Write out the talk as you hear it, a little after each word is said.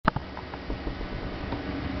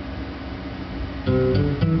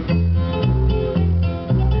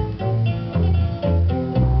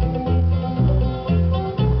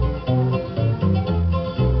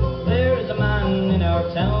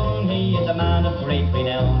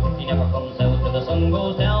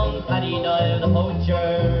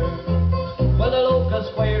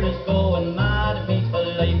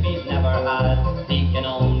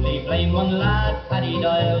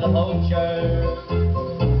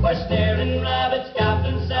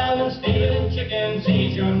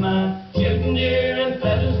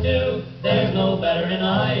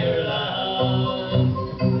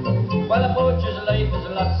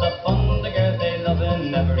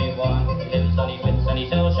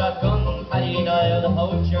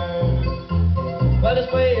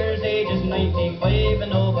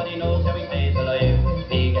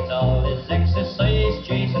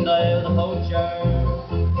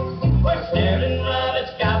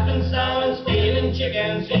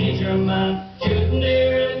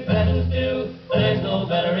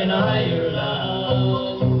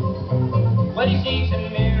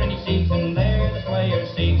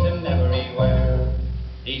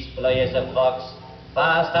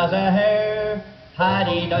Fast as a hare,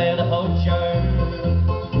 Paddy Doyle the poacher.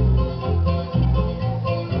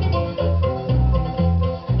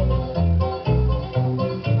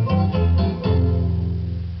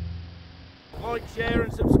 Like, share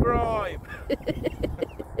and subscribe.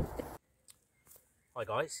 Hi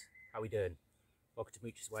guys, how we doing? Welcome to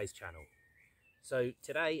Mooch's Ways channel. So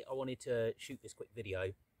today I wanted to shoot this quick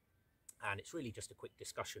video, and it's really just a quick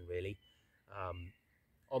discussion really.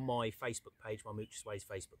 On my Facebook page, my Mooch's Ways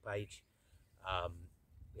Facebook page,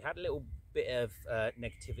 we had a little bit of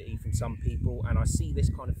negativity from some people, and I see this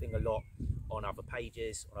kind of thing a lot on other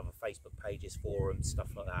pages, on other Facebook pages, forums,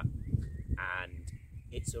 stuff like that. And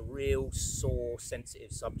it's a real sore,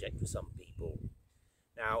 sensitive subject for some people.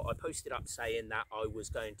 Now, I posted up saying that I was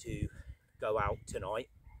going to go out tonight,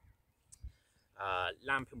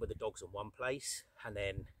 lamping with the dogs in one place, and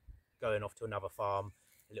then going off to another farm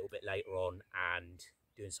a little bit later on and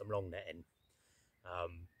doing some long netting,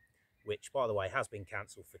 which by the way has been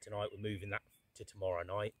cancelled for tonight. We're moving that to tomorrow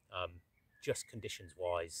night. Just conditions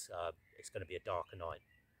wise, it's going to be a darker night.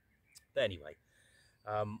 But anyway,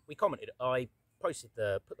 we commented. I put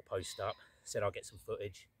the post up, said I'll get some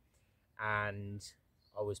footage, and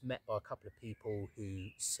I was met by a couple of people who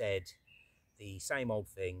said the same old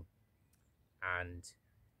thing, and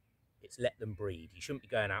it's let them breed. You shouldn't be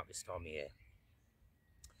going out this time of year.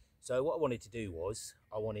 So what I wanted to do was,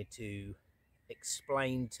 I wanted to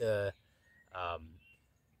explain to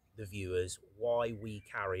the viewers why we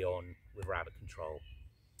carry on with rabbit control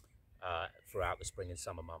throughout the spring and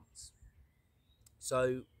summer months.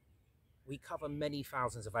 So we cover many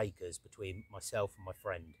thousands of acres between myself and my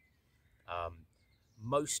friend.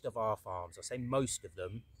 Most of our farms, I say most of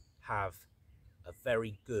them, have a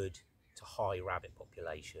very good to high rabbit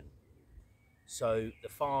population. So the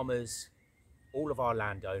farmers, all of our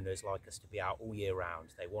landowners, like us to be out all year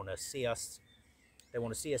round. They want to see us. They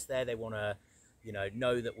want to see us there. They want to,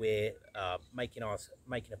 know that we're making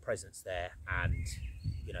a presence there, and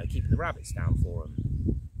keeping the rabbits down for them.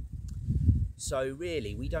 So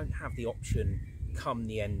really, we don't have the option come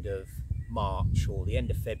the end of March or the end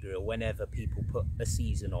of February or whenever people put a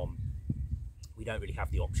season on. We don't really have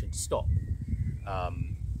the option to stop.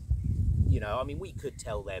 I mean, we could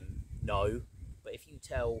tell them no. But if you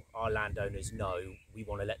tell our landowners no, we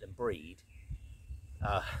want to let them breed,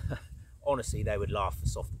 honestly, they would laugh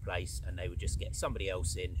us off the place, and they would just get somebody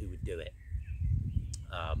else in who would do it.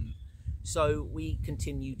 So we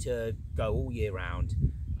continue to go all year round,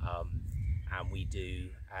 and we do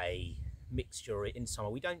a mixture in summer.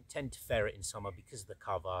 We don't tend to ferret in summer because of the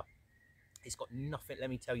cover. It's got nothing, let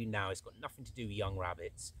me tell you now, it's got nothing to do with young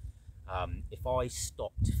rabbits. If I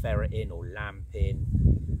stopped ferreting or lamping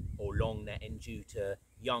or long netting due to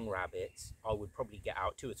young rabbits, I would probably get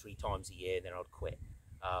out 2 or 3 times a year, and then I'd quit.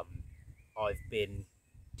 I've been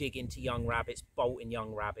digging to young rabbits, bolting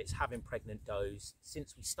young rabbits, having pregnant does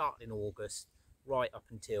since we started in August right up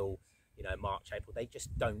until March, April. They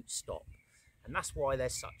just don't stop, and that's why they're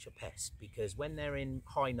such a pest, because when they're in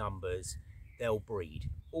high numbers, they'll breed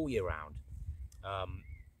all year round.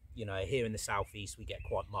 Here in the southeast we get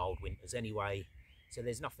quite mild winters anyway, so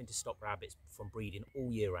there's nothing to stop rabbits from breeding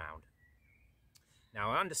all year round.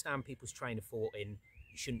 Now, I understand people's train of thought in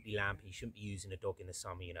you shouldn't be lamping, you shouldn't be using a dog in the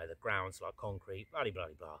summer, the ground's like concrete, blah, blah, blah,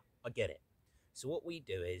 blah. I get it. So what we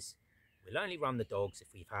do is, we'll only run the dogs if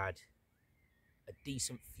we've had a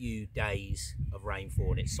decent few days of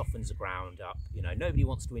rainfall and it softens the ground up. Nobody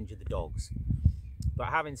wants to injure the dogs. But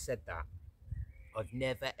having said that, I've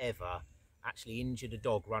never ever actually injured a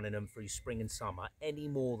dog running them through spring and summer any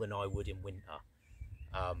more than I would in winter.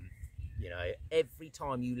 You know, every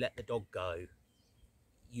time you let the dog go,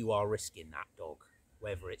 you are risking that dog,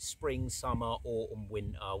 whether it's spring, summer, autumn,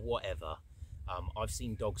 winter, whatever. I've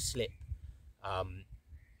seen dogs slip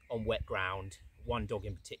on wet ground. One dog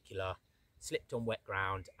in particular slipped on wet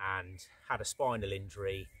ground and had a spinal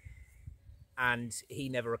injury, and he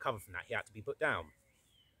never recovered from that. He had to be put down.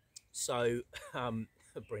 So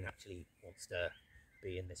Bryn actually wants to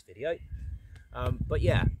be in this video. But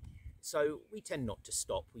yeah, so we tend not to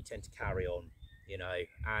stop, we tend to carry on, you know,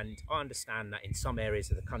 and I understand that in some areas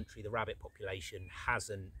of the country the rabbit population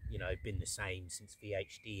hasn't, you know, been the same since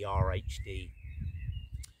VHD, RHD,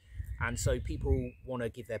 and so people want to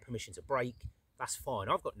give their permissions a break. That's fine,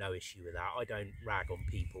 I've got no issue with that. I don't rag on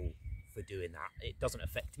people for doing that, it doesn't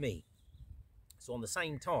affect me. So on the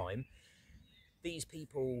same time, these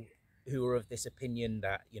people who are of this opinion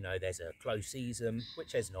that, you know, there's a close season,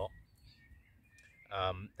 which there's not,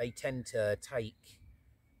 they tend to take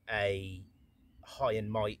a high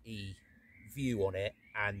and mighty view on it,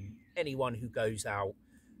 and anyone who goes out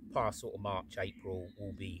past sort of March, April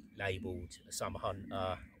will be labelled a summer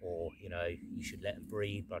hunter, or, you know, you should let them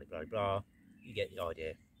breed, blah, blah, blah. You get the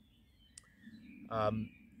idea.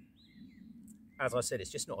 As I said, it's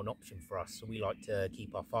just not an option for us, so we like to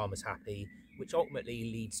keep our farmers happy, which ultimately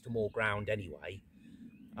leads to more ground anyway.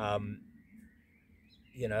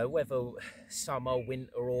 You know, whether summer,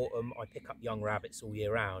 winter, autumn, I pick up young rabbits all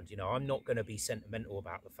year round. You know, I'm not going to be sentimental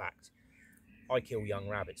about the fact I kill young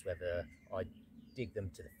rabbits, whether I dig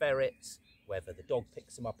them to the ferrets, whether the dog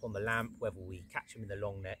picks them up on the lamp, whether we catch them in the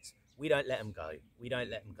long nets. We don't let them go. We don't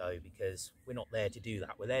let them go because we're not there to do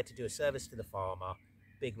that. We're there to do a service to the farmer.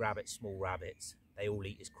 Big rabbits, small rabbits, they all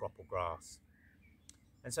eat his crop or grass.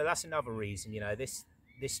 And so that's another reason, you know, this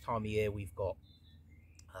time of year we've got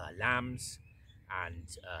lambs and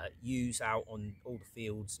ewes out on all the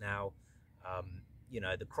fields now. You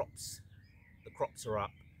know, the crops are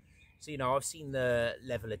up. So, you know, I've seen the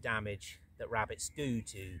level of damage that rabbits do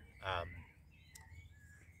to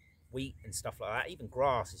wheat and stuff like that. Even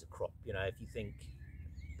grass is a crop, you know, if you think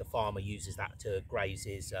the farmer uses that to graze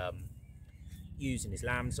his ewes and his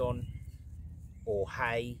lambs on, or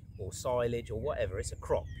hay or silage or whatever, it's a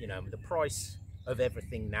crop, you know. With the price of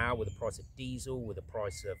everything now, with the price of diesel, with the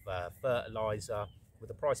price of fertilizer, with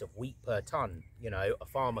the price of wheat per ton, you know, a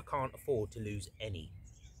farmer can't afford to lose any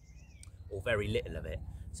or very little of it.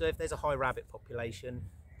 So if there's a high rabbit population,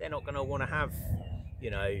 they're not going to want to have, you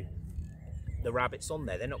know, the rabbits on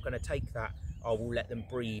there. They're not going to take that, oh, we'll let them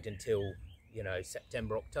breed until, you know,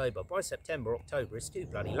 September, October. By September, October, it's too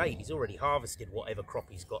bloody late. He's already harvested whatever crop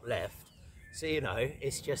he's got left. So, you know,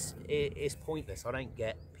 it's just, it's pointless. I don't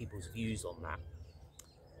get people's views on that.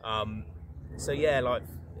 So yeah, like,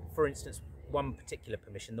 for instance, one particular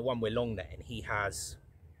permission, the one we're long netting, he had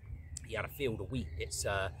a field of wheat. It's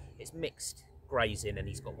mixed grazing, and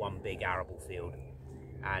he's got one big arable field.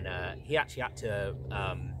 And he actually had to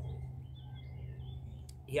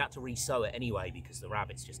re-sow it anyway because the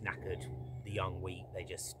rabbits just knackered the young wheat.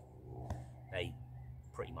 They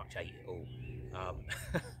pretty much ate it all.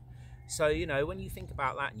 So, you know, when you think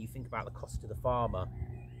about that and you think about the cost to the farmer,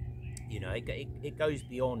 you know, it goes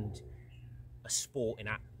beyond a sporting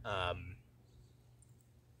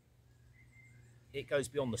it goes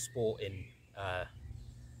beyond the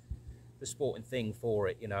sporting thing for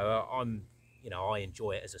it. You know, I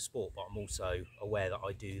enjoy it as a sport, but I'm also aware that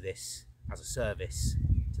I do this as a service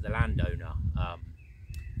to the landowner.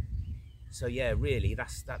 So yeah, really,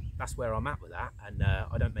 that's where I'm at with that, and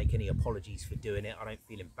I don't make any apologies for doing it. I don't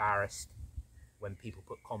feel embarrassed when people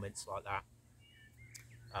put comments like that.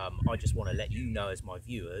 I just want to let you know, as my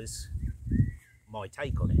viewers, my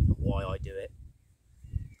take on it and why I do it.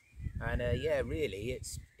 And yeah, really,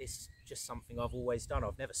 it's just something I've always done.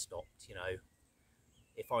 I've never stopped. You know,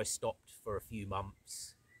 if I stopped for a few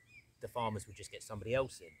months, the farmers would just get somebody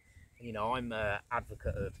else in. And, you know, I'm an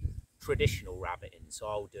advocate of traditional rabbiting, so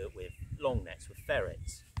I'll do it with long nets, with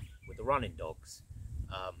ferrets, with the running dogs.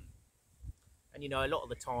 And, you know, a lot of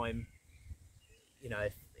the time, you know,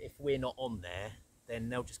 if we're not on there, then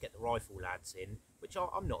they'll just get the rifle lads in, which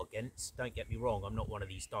I'm not against, don't get me wrong. I'm not one of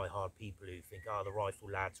these die-hard people who think, oh, the rifle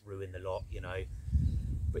lads ruin the lot, you know.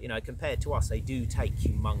 But, you know, compared to us, they do take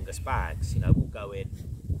humongous bags. You know, we'll go in,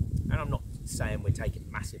 and I'm not saying we're taking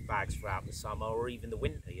massive bags throughout the summer or even the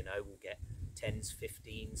winter, you know. We'll get 10s,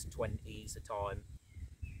 15s, 20s a time,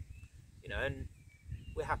 you know, and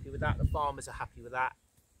we're happy with that. The farmers are happy with that.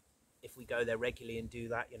 If we go there regularly and do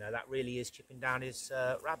that, you know, that really is chipping down his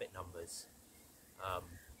rabbit numbers.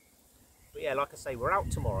 But yeah, like I say, we're out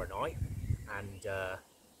tomorrow night, and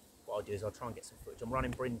what I'll do is I'll try and get some footage. I'm running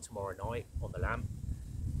Bryn tomorrow night on the lamp,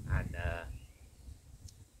 and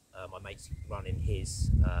my mate's running his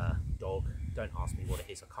dog. Don't ask me what it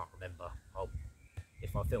is, I can't remember.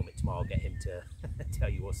 If I film it tomorrow, I'll get him to tell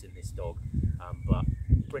you what's in this dog. But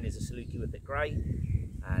Bryn is a Saluki with Bit Grey,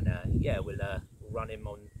 and yeah, we'll run him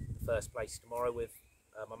on the first place tomorrow with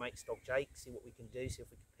my mate's dog Jake, see what we can do, see if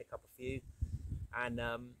we can pick up a few, and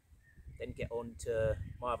then get on to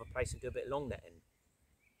my other place and do a bit of long netting.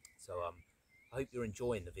 So I hope you're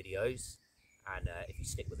enjoying the videos, and if you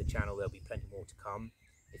stick with the channel, there'll be plenty more to come.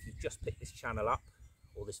 If you've just picked this channel up,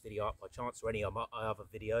 or this video up by chance, or any of my other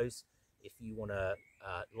videos, if you want to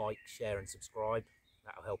like, share and subscribe,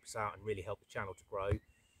 that'll help us out and really help the channel to grow,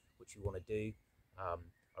 which we want to do. I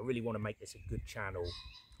really want to make this a good channel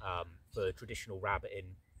for traditional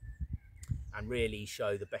rabbiting, and really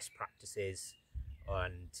show the best practices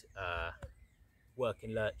and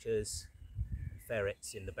working lurchers and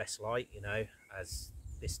ferrets in the best light, you know, as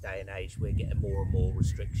this day and age we're getting more and more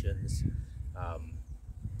restrictions.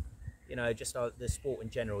 You know, just the sport in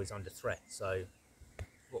general is under threat, so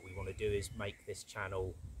what we want to do is make this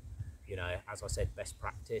channel, you know, as I said, best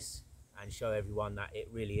practice, and show everyone that it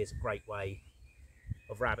really is a great way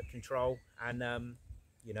of rabbit control. And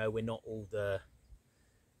you know, we're not all the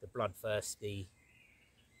bloodthirsty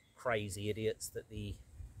crazy idiots that the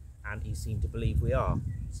antis seem to believe we are.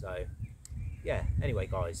 So yeah, anyway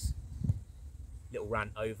guys, little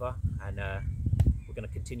rant over, and we're going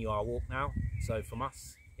to continue our walk now. So from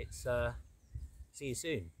us, it's see you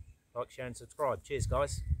soon. Like, share and subscribe. Cheers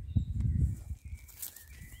guys.